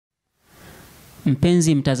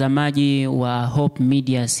Mpenzi mtazamaji wa Hope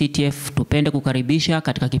Media CTF, tupende kukaribisha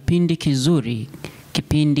katika kipindi kizuri,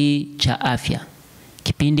 kipindi cha afya.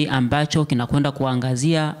 Kipindi ambacho kinakwenda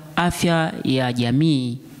kuangazia afya ya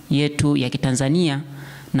jamii yetu ya Kitanzania,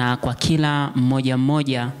 na kwa kila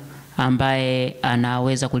mmoja ambaye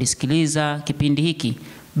anaweza kulisikiliza kipindi hiki,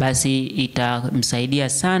 basi itamsaidia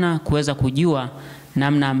sana kuweza kujua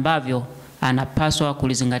namna ambavyo anapaswa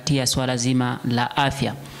kulizingatia swala zima la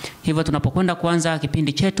afya. Hivyo tunapokwenda kuanza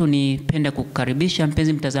kipindi chetu, nipende kukaribisha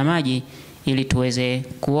mpenzi mtazamaji ili tuweze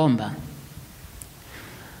kuomba.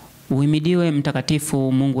 Uhimidiwe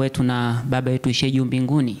mtakatifu Mungu wetu na Baba yetu ishiye juu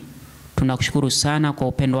mbinguni. Tunakushukuru sana kwa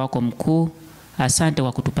upendo wako mkuu. Asante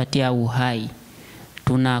kwa kutupatia uhai.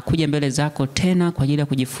 Tunakuja mbele zako tena kwa ajili ya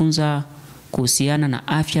kujifunza kuhusiana na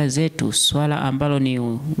afya zetu, swala ambalo ni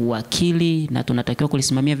uwakili na tunatakiwa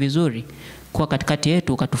kulisimamia vizuri. Kwa katikati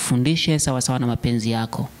yetu ukatufundishe sawa sawa na mapenzi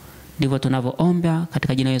yako. Ndivyo tunavyoomba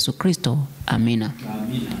katika jina la Yesu Kristo. Amina.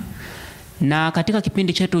 Amina. Na katika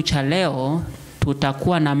kipindi chetu cha leo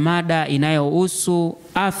tutakuwa na mada inayohusu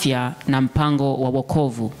afya na mpango wa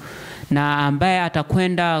wokovu. Na ambaye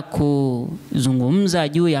atakwenda kuzungumza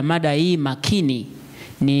juu ya mada hii makini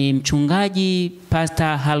ni mchungaji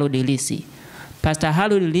Pastor Harold Lisi. Pastor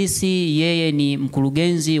Harold Lisi yeye ni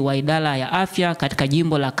mkurugenzi wa idara ya afya katika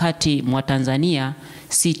jimbo la Kati mwa Tanzania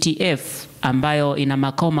CTF, ambayo ina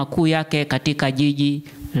makao makuu yake katika jiji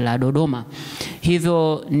la Dodoma.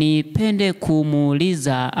 Hivyo nipende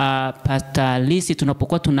kumuuliza Pastor Lisi,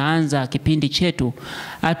 tunapokuwa tunaanza kipindi chetu,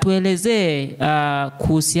 atuelezee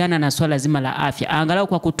kuhusiana na swala zima la afya, angalau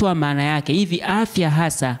kwa kutoa maana yake. Hivi afya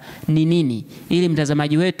hasa ni nini, ili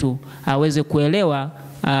mtazamaji wetu aweze kuelewa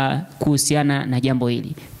kuhusiana na jambo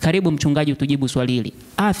hili. Karibu mchungaji, utujibu swali hili.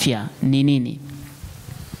 Afya ni nini?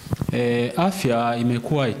 Afya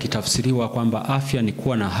imekuwa ikitafsiriwa kwamba afya ni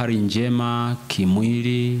kuwa na hali njema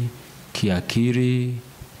kimwili, kiakili,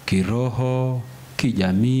 kiroho,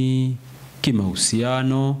 kijamii,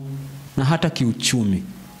 kimahusiano na hata kiuchumi.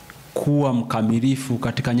 Kuwa mkamilifu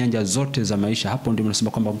katika nyanja zote za maisha. Hapo ndio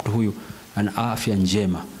tunasema kwamba mtu huyu ana afya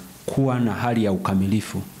njema, kuwa na hali ya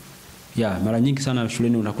ukamilifu. Mara nyingi sana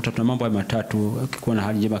shuleni unakuta tuna mambo matatu: kuwa na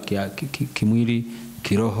hali njema kimwili,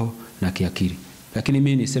 kiroho na kiakili. Lakini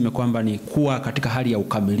mimi niseme kwamba ni kuwa katika hali ya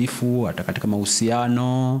ukamilifu hata katika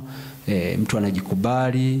mahusiano, mtu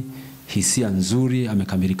anajikubali, hisia nzuri,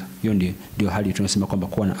 amekamilika. Hiyo ndio hali tunasema kwamba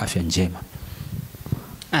kuwa na afya njema.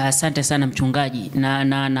 Asante sana mchungaji.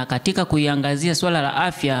 Na katika kuiangazia swala la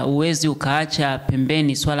afya, uwezi ukaacha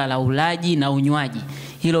pembeni swala la ulaji na unywaji.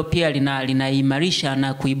 Hilo pia linaimarisha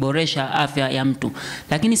na kuiboresha afya ya mtu.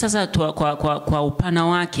 Lakini sasa kwa upana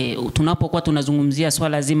wake, tunapokuwa tunazungumzia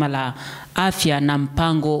swala zima la afya na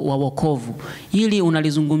mpango wa wokovu, hili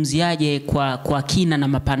unalizungumziaje kwa kina na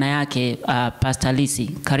mapana yake? Pastor Lisi,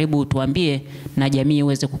 karibu tuambie na jamii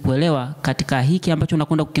iweze kukuelewa katika hiki ambacho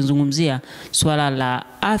unakwenda kukizungumzia, swala la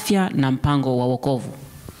afya na mpango wa wokovu.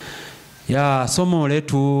 Somo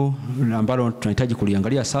letu ambalo tunahitaji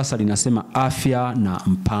kuliangalia sasa linasema afya na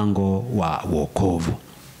mpango wa wokovu.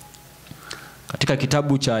 Katika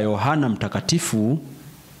kitabu cha Yohana Mtakatifu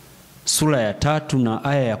sura ya 3 na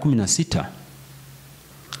aya ya 16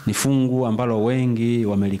 ni fungu ambalo wengi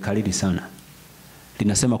wamelikariri sana.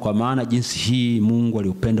 Linasema, kwa maana jinsi hii Mungu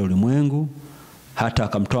aliupenda ulimwengu hata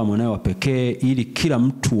akamtoa mwanawe wa pekee, ili kila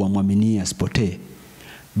mtu amwaminie asipotee,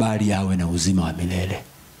 bali awe na uzima wa milele.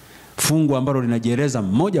 Fungu ambalo linajieleza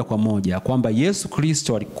moja kwa moja kwamba Yesu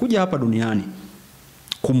Kristo alikuja hapa duniani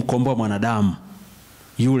kumkomboa mwanadamu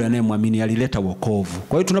yule anayemwamini, alileta wokovu.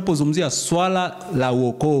 Kwa hiyo tunapozungumzia swala la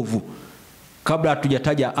wokovu, kabla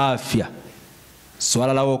hatujataja afya,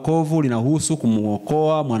 swala la wokovu linahusu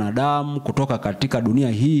kumuokoa mwanadamu kutoka katika dunia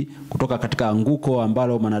hii, kutoka katika anguko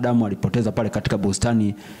ambalo mwanadamu alipoteza pale katika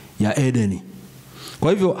bustani ya Edeni.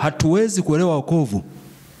 Kwa hivyo hatuwezi kuelewa wokovu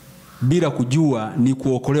bila kujua ni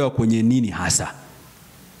kuokolewa kwenye nini hasa.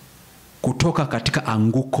 Kutoka katika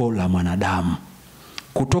anguko la mwanadamu,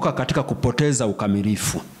 kutoka katika kupoteza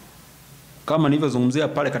ukamilifu. Kama nilivyozungumzia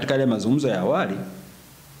pale katika ile mazungumzo ya awali,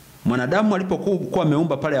 mwanadamu alipokuwa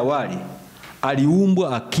ameumba pale awali,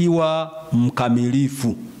 aliumbwa akiwa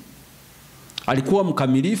mkamilifu. Alikuwa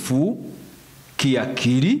mkamilifu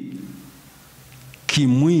kiakili,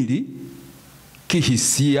 kimwili,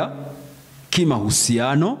 kihisia,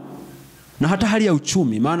 kimahusiano na hata hali ya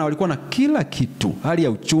uchumi. Maana walikuwa na kila kitu: hali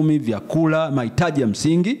ya uchumi, vyakula, mahitaji ya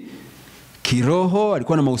msingi. Kiroho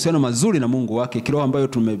alikuwa na mahusiano mazuri na Mungu wake, kiroho ambayo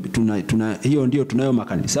hiyo ndio tunayo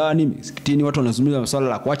makanisani, misikitini. Watu wanazungumza masuala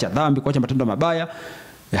la kuacha dhambi, kuacha matendo mabaya.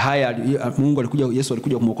 haya Yesu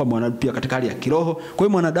alikuja kumwokoa mwanadamu pia katika hali ya kiroho. Kwa hiyo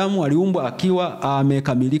mwanadamu aliumbwa akiwa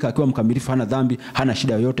amekamilika, akiwa mkamilifu, hana dhambi, hana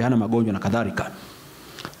shida yoyote, hana magonjwa na kadhalika.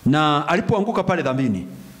 Na alipoanguka pale dhambini,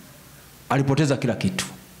 alipoteza kila kitu,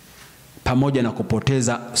 pamoja na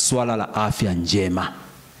kupoteza swala la afya njema.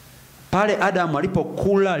 Pale Adamu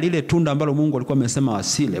alipokula lile tunda ambalo Mungu alikuwa amesema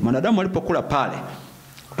wasile, mwanadamu alipokula pale,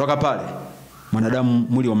 kutoka pale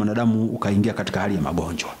mwili wa mwanadamu ukaingia katika hali ya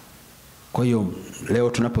magonjwa. Kwa hiyo leo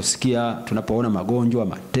tunapoona magonjwa,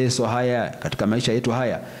 mateso haya katika maisha yetu,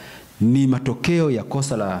 haya ni matokeo ya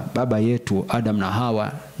kosa la baba yetu Adam na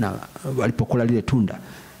Hawa, na walipokula lile tunda,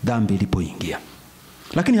 dhambi ilipoingia.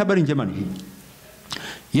 Lakini habari njema ni hii: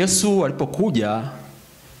 Yesu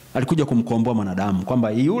alikuja kumkomboa mwanadamu,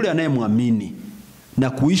 kwamba yule anayemwamini na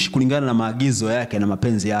kuishi kulingana na maagizo yake na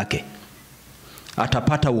mapenzi yake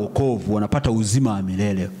atapata wokovu, anapata uzima wa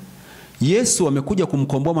milele. Yesu amekuja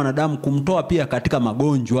kumkomboa mwanadamu, kumtoa pia katika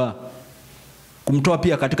magonjwa, kumtoa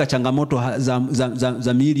pia katika changamoto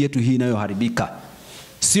za miili yetu hii inayoharibika,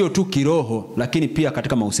 sio tu kiroho, lakini pia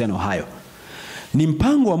katika mahusiano hayo. Ni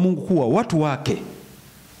mpango wa Mungu kuwa watu wake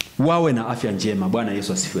wawe na afya njema. Bwana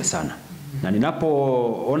Yesu asifiwe sana. Na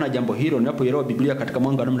ninapoona jambo hilo, ninapoelewa Biblia katika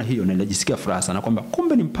mwanga namna hiyo, ninajisikia furaha sana kwamba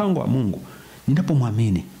kumbe ni mpango wa Mungu.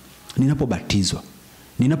 Ninapomwamini, ninapobatizwa,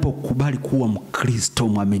 ninapokubali kuwa Mkristo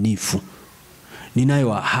mwaminifu,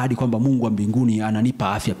 ninayo ahadi kwamba Mungu wa mbinguni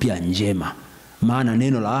ananipa afya pia njema. Maana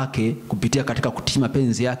neno lake kupitia katika kutii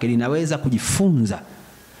mapenzi yake linaweza kujifunza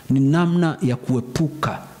ni namna ya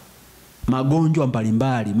kuepuka magonjwa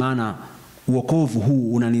mbalimbali. Maana wokovu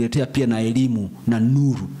huu unaniletea pia na elimu na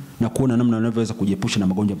nuru, na kuona namna ninavyoweza kujiepusha na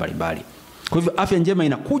magonjwa mbalimbali. Kwa hivyo afya njema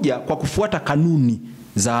inakuja kwa kufuata kanuni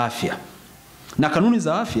za afya. Na kanuni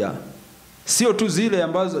za afya sio tu zile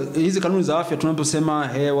ambazo, hizi kanuni za afya tunaposema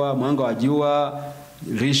hewa, mwanga wa jua,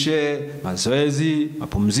 lishe, mazoezi,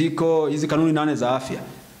 mapumziko, hizi kanuni 8 za afya.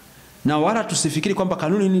 Na wala tusifikiri kwamba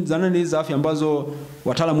kanuni za 8 za afya ambazo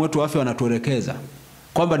wataalamu wetu wa afya wanatuelekeza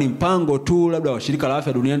kwamba ni mpango tu labda wa shirika la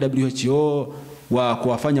afya duniani WHO wa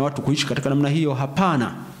kuwafanya watu kuishi katika namna hiyo.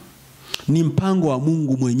 Hapana. Ni mpango wa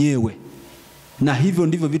Mungu mwenyewe. Na hivyo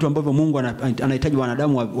ndivyo vitu ambavyo Mungu anahitaji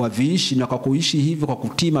wanadamu waviishi, na kwa kuishi hivyo, kwa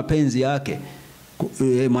kutii mapenzi yake,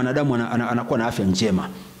 mwanadamu anakuwa na afya njema.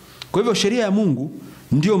 Kwa hivyo sheria ya Mungu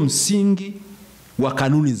ndio msingi wa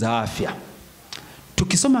kanuni za afya.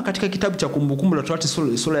 Tukisoma katika kitabu cha Kumbukumbu la Torati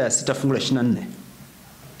sura ya 6 fungu la 24.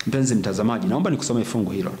 Mpenzi mtazamaji, naomba nikusomee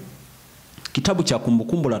fungu hilo. Kitabu cha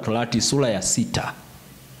Kumbukumbu la Torati sura ya 6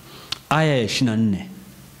 aya ya 24.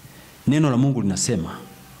 Neno la Mungu linasema,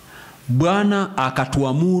 Bwana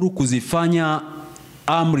akatuamuru kuzifanya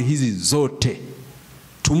amri hizi zote,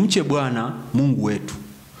 tumche Bwana Mungu wetu,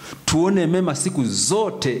 tuone mema siku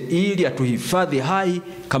zote, ili atuhifadhi hai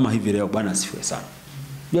kama hivi leo. Bwana asifiwe sana.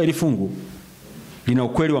 Hili fungu lina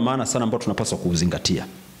ukweli wa maana sana ambao tunapaswa kuuzingatia,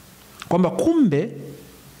 kwamba kumbe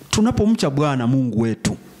tunapomcha Bwana Mungu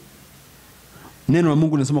wetu, neno la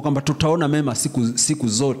Mungu linasema kwamba tutaona mema siku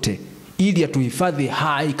zote, ili atuhifadhi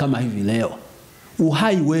hai kama hivi leo.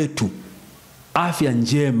 Uhai wetu, afya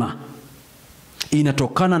njema,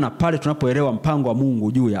 inatokana na pale tunapoelewa mpango wa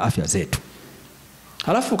Mungu juu ya afya zetu.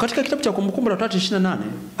 Halafu katika kitabu cha Kumbukumbu la Torati 28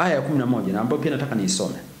 aya ya 11, na ambayo pia nataka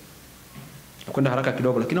niisome. Nakwenda haraka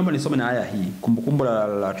kidogo, lakini naomba nisome na aya hii. Kumbukumbu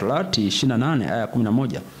la Torati 28 aya ya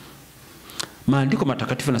 11. Maandiko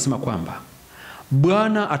matakatifu yanasema kwamba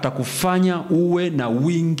Bwana atakufanya uwe na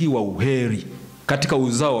wingi wa uheri katika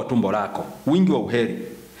uzao wa tumbo lako, wingi wa uheri,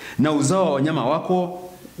 na uzao wa wanyama wako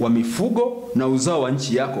wa mifugo, na uzao wa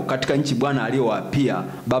nchi yako katika nchi Bwana aliyowapia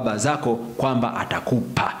baba zako kwamba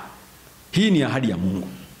atakupa. Hii ni ahadi ya Mungu.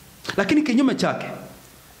 Lakini kinyume chake,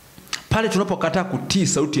 pale tunapokataa kutii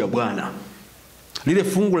sauti ya Bwana, lile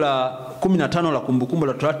fungu la 15 la Kumbukumbu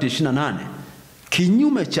la Torati 28,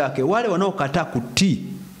 kinyume chake, wale wanaokataa kutii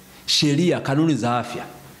sheria, kanuni za afya,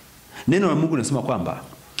 neno la Mungu linasema kwamba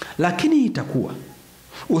lakini itakuwa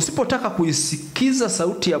usipotaka kuisikiza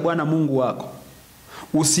sauti ya Bwana Mungu wako,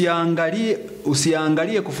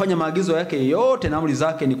 usiangalie kufanya maagizo yake yote na amri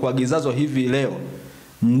zake ni kuagizazo hivi leo,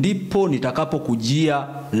 ndipo nitakapokujia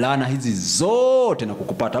laana hizi zote na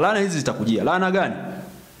kukupata. Laana hizi zitakujia. Laana gani?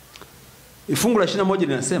 Fungu la 21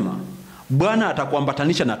 linasema Bwana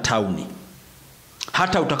atakuambatanisha na tauni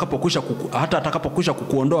hata atakapokwisha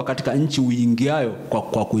kukuondoa katika nchi uingiayo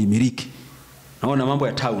kwa kuimiliki. Naona mambo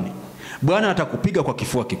ya tauni. Bwana atakupiga kwa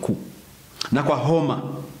kifua kikuu, na kwa homa,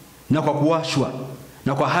 na kwa kuwashwa,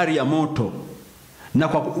 na kwa hari ya moto, na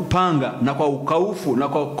kwa upanga, na kwa ukaufu, na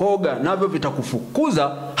kwa koga, navyo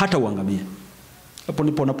vitakufukuza hata uangamie. Hapo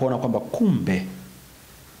ndipo unapoona kwamba kumbe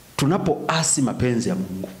tunapoasi mapenzi ya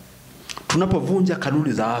Mungu, tunapovunja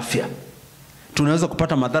kanuni za afya tunaweza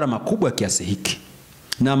kupata madhara makubwa kiasi hiki.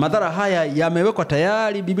 Na madhara haya yamewekwa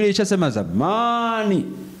tayari, Biblia ilishasema zamani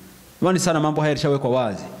sana, mambo haya yalishawekwa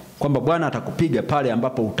wazi kwamba Bwana atakupiga pale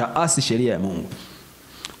ambapo utaasi sheria ya Mungu.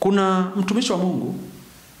 Kuna mtumishi wa Mungu,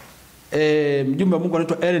 mjumbe wa Mungu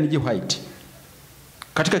anaitwa Ellen G. White,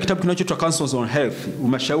 katika kitabu kinachoitwa Counsels on Health,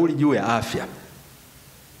 umashauri juu ya afya,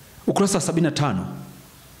 ukurasa 75,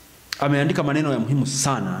 ameandika maneno ya muhimu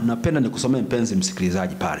sana. Napenda nikusomee mpenzi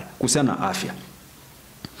msikilizaji pale kuhusiana na afya.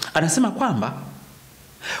 Anasema kwamba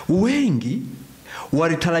wengi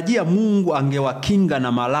walitarajia Mungu angewakinga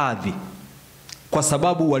na maradhi kwa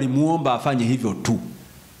sababu walimuomba afanye hivyo tu.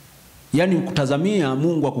 Yaani kutazamia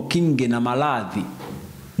Mungu akukinge na maradhi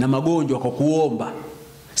na magonjwa kwa kuomba,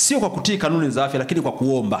 sio kwa kutii kanuni za afya, lakini kwa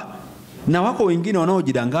kuomba. Na wako wengine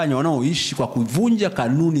wanaojidanganya, wanaoishi kwa kuvunja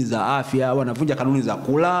kanuni za afya, wanavunja kanuni za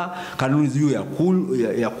kula, kanuni juu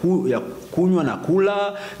ya kunywa na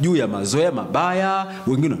kula, juu ya mazoea mabaya.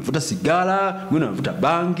 Wengine wanavuta sigara, wengine wanavuta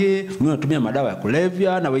bangi, wengine wanatumia madawa ya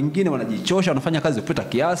kulevya, na wengine wanajichosha, wanafanya kazi kupita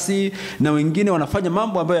kiasi, na wengine wanafanya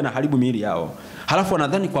mambo ambayo yanaharibu miili yao. Halafu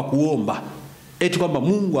wanadhani kwa kuomba eti kwamba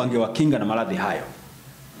Mungu angewakinga na maradhi hayo.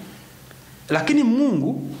 Lakini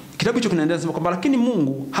Mungu, kitabu hicho kinaendelea kusema kwamba lakini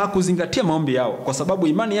Mungu hakuzingatia maombi yao kwa sababu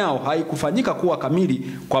imani yao haikufanyika kuwa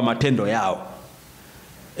kamili kwa matendo yao.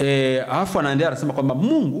 Alafu anaendelea anasema kwamba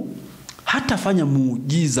Mungu hatafanya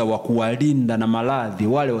muujiza wa kuwalinda na maradhi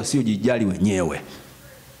wale wasiojijali wenyewe.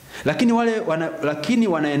 Lakini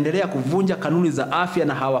wanaendelea kuvunja kanuni za afya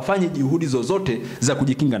na hawafanyi juhudi zozote za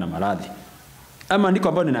kujikinga na maradhi. Ama andiko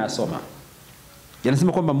ambayo ninayasoma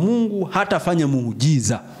yanasema kwamba Mungu hatafanya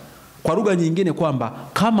muujiza. Kwa lugha nyingine kwamba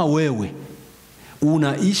kama wewe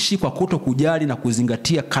unaishi kwa kutokujali na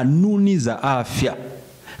kuzingatia kanuni za afya,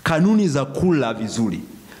 kanuni za kula vizuri,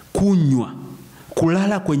 kunywa,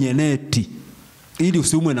 kulala kwenye neti ili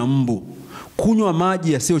usiumwe na mbu, kunywa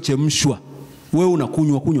maji yasiyochemshwa, wewe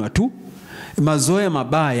unakunywa tu, mazoea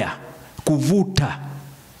mabaya, kuvuta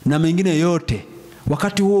na mengine yote,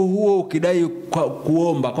 wakati huo ukidai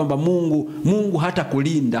kuomba kwamba Mungu hata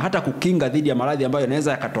kulinda, hata kukinga dhidi ya maradhi ambayo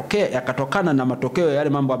yanaweza yakatokana na matokeo ya yale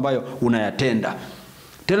mambo ambayo unayatenda.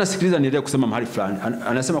 Tena sikiliza niendelee kusema mahali fulani.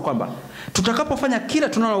 Anasema kwamba tutakapofanya kila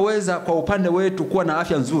tunaloweza kwa upande wetu kuwa na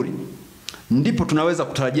afya nzuri, ndipo tunaweza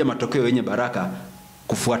kutarajia matokeo yenye baraka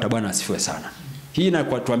kufuata. Bwana asifiwe sana. Hii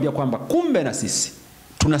inatuambia kwamba kumbe na sisi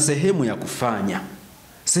tuna sehemu ya kufanya.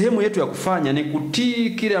 Sehemu yetu ya kufanya ni kutii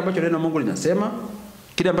kile ambacho neno la Mungu linasema,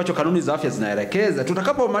 kile ambacho kanuni za afya zinaelekeza.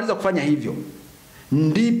 Tutakapomaliza kufanya hivyo,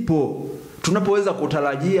 ndipo tunapoweza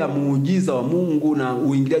kutarajia muujiza wa Mungu na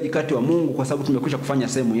uingiliaji kati wa Mungu, kwa sababu tumekwisha kufanya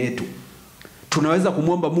sehemu yetu. Tunaweza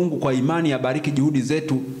kumwomba Mungu kwa imani abariki juhudi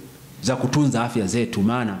zetu za kutunza afya zetu,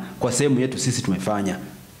 maana kwa sehemu yetu sisi tumefanya.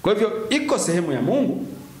 Kwa hivyo iko sehemu ya Mungu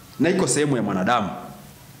na iko sehemu ya mwanadamu.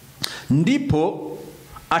 Ndipo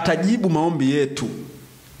atajibu maombi yetu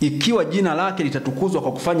ikiwa jina lake litatukuzwa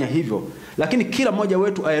kwa kufanya hivyo. Lakini kila mmoja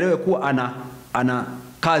wetu aelewe kuwa ana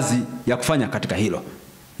kazi ya kufanya katika hilo.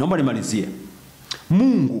 Naomba nimalizie.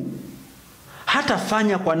 Mungu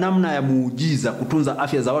hatafanya kwa namna ya muujiza kutunza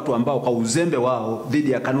afya za watu ambao kwa uzembe wao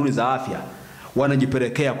dhidi ya kanuni za afya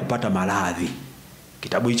wanajipelekea kupata maradhi.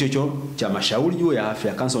 Kitabu hicho cha mashauri juu ya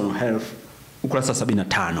afya, Counsel on Health, ukurasa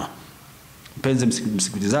 75. Mpenzi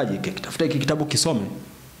msikilizaji, kitafuta hiki kitabu kisome.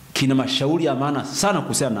 Kina mashauri ya maana sana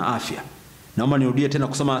kuhusiana na afya. Naomba nirudie tena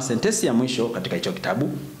kusoma sentensi ya mwisho katika hicho kitabu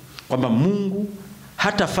kwamba Mungu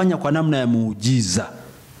hatafanya kwa namna ya muujiza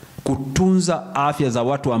kutunza afya za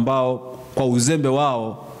watu ambao kwa uzembe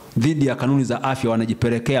wao dhidi ya kanuni za afya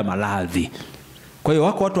wanajipelekea maradhi. Kwa hiyo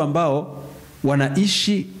wako watu ambao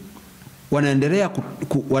wanaishi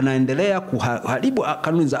wanaendelea kuharibu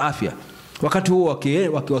kanuni za afya, wakati huo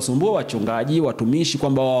wakiwasumbua wachungaji, watumishi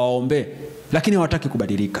kwamba waombe, lakini hawataki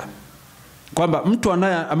kubadilika. Kwamba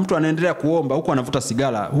mtu anaendelea kuomba huku anavuta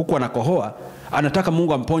sigara, huku anakohoa, anataka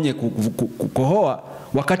Mungu amponye kukohoa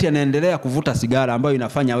wakati anaendelea kuvuta sigara ambayo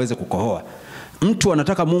inafanya aweze kukohoa. Mtu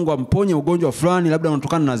anataka Mungu amponye ugonjwa fulani labda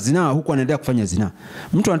unatokana na zinaa, huku anaendelea kufanya zinaa.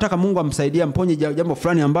 Mtu anataka Mungu amsaidie amponye jambo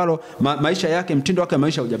fulani ambalo maisha yake, mtindo wake wa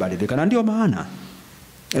maisha hujabadilika. Na ndio maana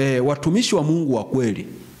watumishi wa Mungu wa kweli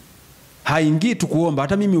haingii tu kuomba.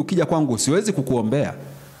 Hata mimi ukija kwangu siwezi kukuombea.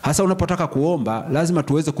 Hasa unapotaka kuomba lazima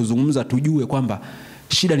tuweze kuzungumza, tujue kwamba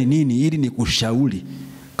shida ni nini ili nikushauri.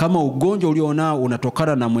 Kama ugonjwa ulionao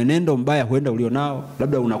unatokana na mwenendo mbaya huenda ulionao,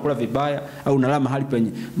 labda unakula vibaya au unalala mahali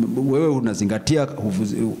penye wewe unazingatia.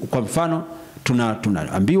 Kwa mfano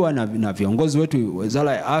tunaambiwa na viongozi wetu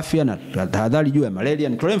Wizara ya Afya na tahadhari juu ya malaria.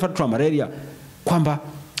 Nitolee mfano wa malaria kwamba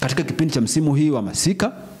katika kipindi cha msimu hii wa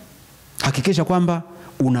masika, hakikisha kwamba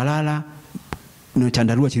unalala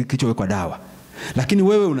chandarua kilichowekwa dawa. Lakini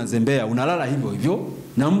wewe unazembea, unalala hivyo hivyo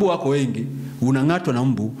na mbu wako wengi, unang'atwa na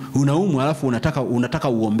mbu, unaumwa, alafu unataka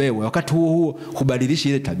uombewe, wakati huo hubadilishi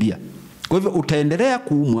ile tabia. Kwa hivyo utaendelea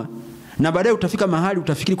kuumwa na baadaye utafika mahali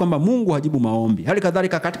utafikiri kwamba Mungu hajibu maombi. Hali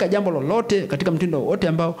kadhalika katika jambo lolote, katika mtindo wote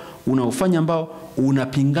ambao unaofanya ambao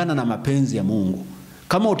unapingana na mapenzi ya Mungu,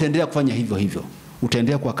 kama utaendelea kufanya hivyo hivyo,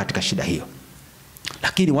 utaendelea kuwa katika shida hiyo.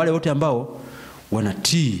 Lakini wale wote ambao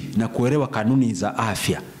wanatii na kuelewa kanuni za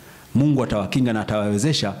afya, Mungu atawakinga na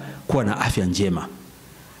atawawezesha kuwa na afya njema.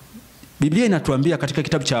 Biblia inatuambia katika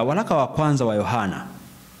kitabu cha waraka wa kwanza wa Yohana,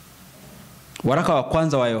 waraka wa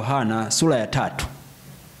kwanza wa Yohana sura ya 3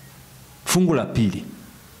 fungu la 2,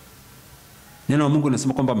 neno la Mungu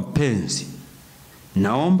linasema kwamba mpenzi,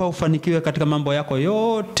 naomba ufanikiwe katika mambo yako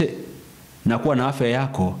yote na kuwa na afya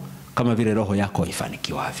yako kama vile roho yako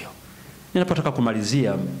ifanikiwavyo. Ninapotaka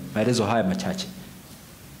kumalizia maelezo haya machache,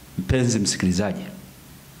 mpenzi msikilizaji,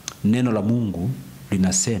 neno la Mungu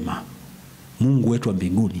linasema Mungu wetu wa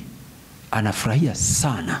mbinguni anafurahia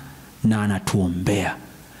sana na anatuombea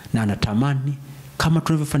na anatamani kama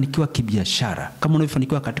tunavyofanikiwa kibiashara, kama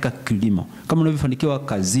unavyofanikiwa katika kilimo, kama unavyofanikiwa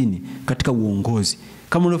kazini, katika uongozi,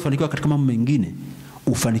 kama unavyofanikiwa katika mambo mengine,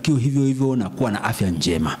 ufanikiwe hivyo hivyo na kuwa na afya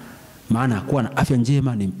njema. Maana kuwa na afya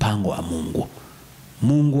njema ni mpango wa Mungu.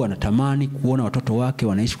 Mungu anatamani kuona watoto wake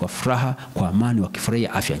wanaishi kwa furaha, kwa amani,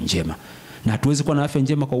 wakifurahia afya njema. Na hatuwezi kuwa na afya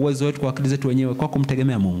njema kwa uwezo wetu, kwa akili zetu wenyewe, kwa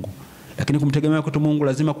kumtegemea Mungu. Lakini kumtegemea kwetu Mungu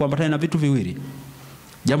lazima kuambatane na vitu viwili.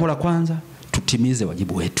 Jambo la kwanza, tutimize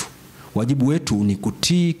wajibu wetu. Wajibu wetu ni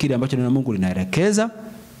kutii kile ambacho neno la Mungu linaelekeza,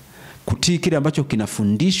 kutii kile ambacho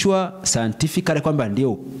kinafundishwa scientifically kwamba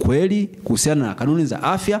ndio kweli kuhusiana na kanuni za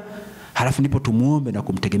afya. Halafu ndipo tumuombe na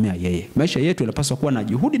kumtegemea yeye. Maisha yetu yanapaswa kuwa na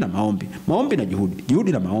juhudi na maombi. Maombi na juhudi,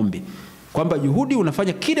 juhudi na maombi. Kwamba juhudi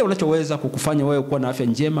unafanya kile unachoweza kukufanya wewe kuwa na afya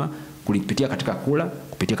njema, kupitia katika kula,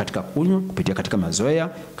 kupitia katika kunywa, kupitia katika mazoea,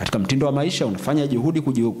 katika mtindo wa maisha unafanya juhudi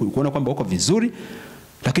kuona kwamba uko vizuri.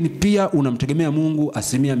 Lakini pia unamtegemea Mungu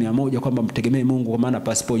 100% kwamba mtegemee Mungu, kwa maana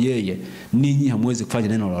pasipo yeye ninyi hamwezi kufanya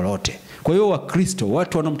neno lolote. Kwa hiyo Wakristo,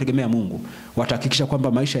 watu wanaomtegemea Mungu, watahakikisha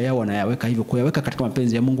kwamba maisha yao wanayaweka hivyo, kuyaweka katika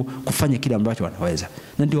mapenzi ya Mungu, kufanya kile ambacho wanaweza.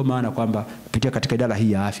 Na ndio maana kwamba kupitia katika idara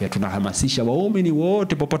hii ya afya tunahamasisha waumini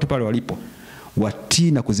wote popote pale walipo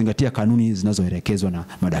watii na kuzingatia kanuni zinazoelekezwa na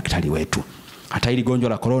madaktari wetu. Hata hili gonjwa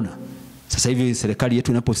la corona, sasa hivi serikali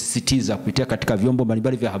yetu inaposisitiza kupitia katika vyombo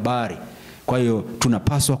mbalimbali vya habari. Kwa hiyo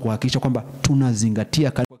tunapaswa kuhakikisha kwamba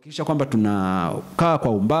tunazingatia, kuhakikisha kwamba tunakaa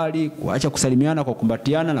kwa umbali, kuacha kusalimiana kwa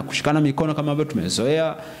kukumbatiana na kushikana mikono kama ambavyo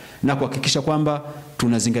tumezoea, na kuhakikisha kwamba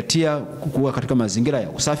tunazingatia kuwa katika mazingira ya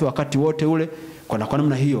usafi wakati wote ule. Kwa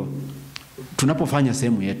namna hiyo tunapofanya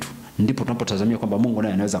sehemu yetu, ndipo tunapotazamia kwamba Mungu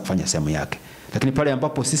naye anaweza kufanya sehemu yake. Lakini pale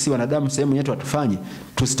ambapo sisi wanadamu sehemu yetu hatufanye,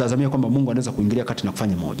 tusitazamia kwamba Mungu anaweza kuingilia kati na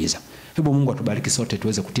kufanya muujiza. Hebu Mungu atubariki sote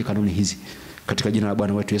tuweze kutii kanuni hizi katika jina la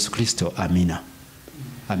Bwana wetu Yesu Kristo. Amina.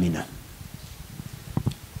 Amina.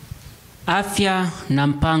 Afya na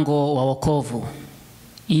mpango wa wokovu.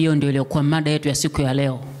 Hiyo ndio ilikuwa mada yetu ya siku ya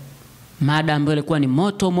leo. Mada ambayo ilikuwa ni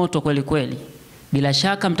moto kweli kweli. Bila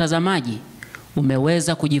shaka mtazamaji,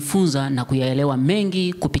 umeweza kujifunza na kuyaelewa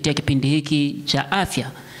mengi kupitia kipindi hiki cha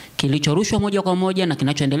afya kilichorushwa moja kwa moja na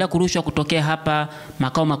kinachoendelea kurushwa kutokea hapa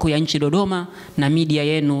makao makuu ya nchi Dodoma na media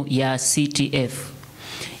yenu ya CTF.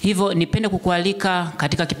 Hivyo nipende kukualika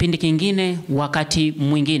katika kipindi kingine wakati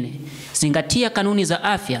mwingine. Zingatia kanuni za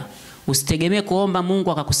afya. Usitegemee kuomba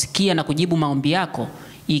Mungu akakusikia na kujibu maombi yako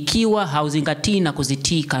ikiwa hauzingatii na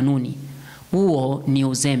kuzitii kanuni. Huo ni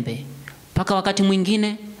uzembe. Mpaka wakati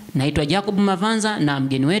mwingine, naitwa Jacob Mavanza na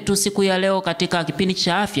mgeni wetu siku ya leo katika kipindi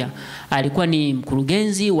cha afya alikuwa ni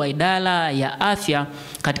mkurugenzi wa idara ya afya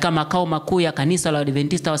katika makao makuu ya kanisa la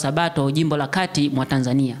Adventista wa Sabato jimbo la Kati mwa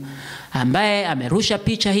Tanzania, ambaye amerusha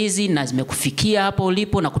picha hizi na zimekufikia hapo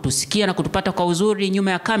ulipo na kutusikia na kutupata kwa uzuri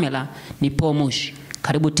nyuma ya kamera. Ni Paul Mushi.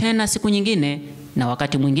 Karibu tena siku nyingine na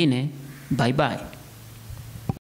wakati mwingine. Bye bye.